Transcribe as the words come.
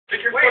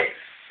Stick your Wait.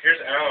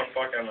 Here's Alan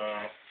fucking,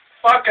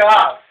 Fuck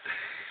up.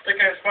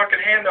 sticking his fucking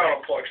hand down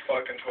a Plug's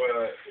fucking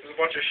toilet. There's a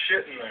bunch of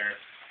shit in there.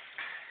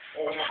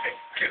 Oh my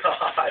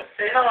god.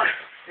 Hey, Helen.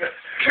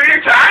 Come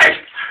here, Ty.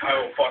 I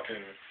will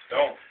fucking,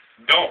 don't.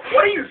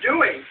 What are you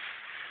doing?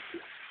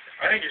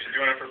 I think you're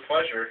doing it for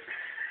pleasure.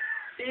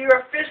 You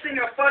are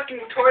fisting a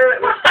fucking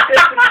toilet with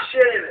piss and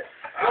shit in it.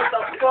 What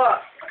the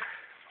fuck?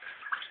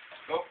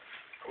 Oh.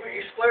 Were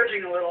you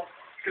splurging a little?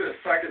 Could have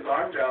stuck his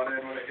arm down in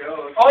when it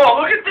goes.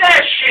 Oh, look at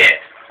that shit!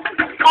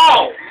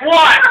 Oh,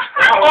 what?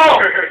 Oh,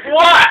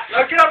 what?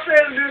 Now get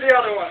upstairs and do the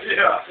other one.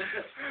 Yeah.